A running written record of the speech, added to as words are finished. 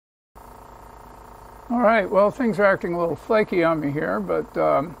All right, well, things are acting a little flaky on me here, but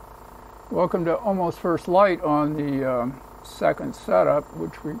welcome to Almost First Light on the second setup,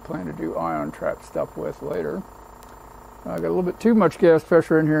 which we plan to do ion trap stuff with later. I got a little bit too much gas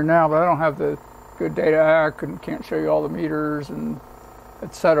pressure in here now, but I don't have the good data hack and can't show you all the meters and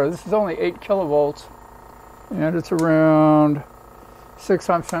etc. This is only 8 kilovolts, and it's around 6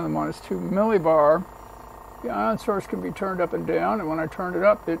 times 10 to the minus 2 millibar. The ion source can be turned up and down, and when I turn it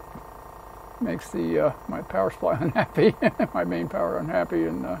up, it makes the my power supply unhappy, my main power unhappy,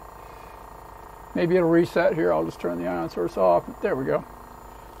 and maybe it'll reset here. I'll just turn the ion source off. There we go.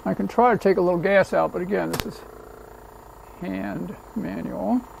 I can try to take a little gas out, but again, this is hand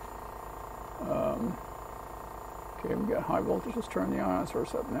manual. Okay, we got high voltage. Let's turn the ion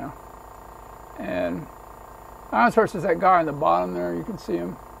source up now. And ion source is that guy on the bottom there. You can see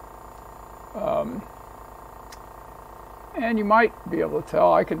him. And you might be able to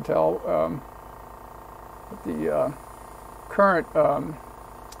tell, I can tell, that the current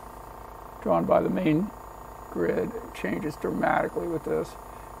drawn by the main grid changes dramatically with this.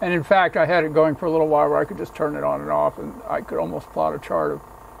 And in fact, I had it going for a little while where I could just turn it on and off, and I could almost plot a chart of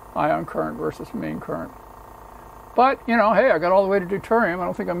ion current versus main current. But, you know, hey, I got all the way to deuterium. I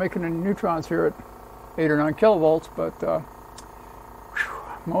don't think I'm making any neutrons here at 8 or 9 kilovolts, but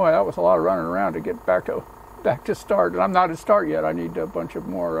boy, that was a lot of running around to get back to start. And I'm not at start yet. I need a bunch of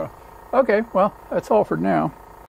more. Okay, well, that's all for now.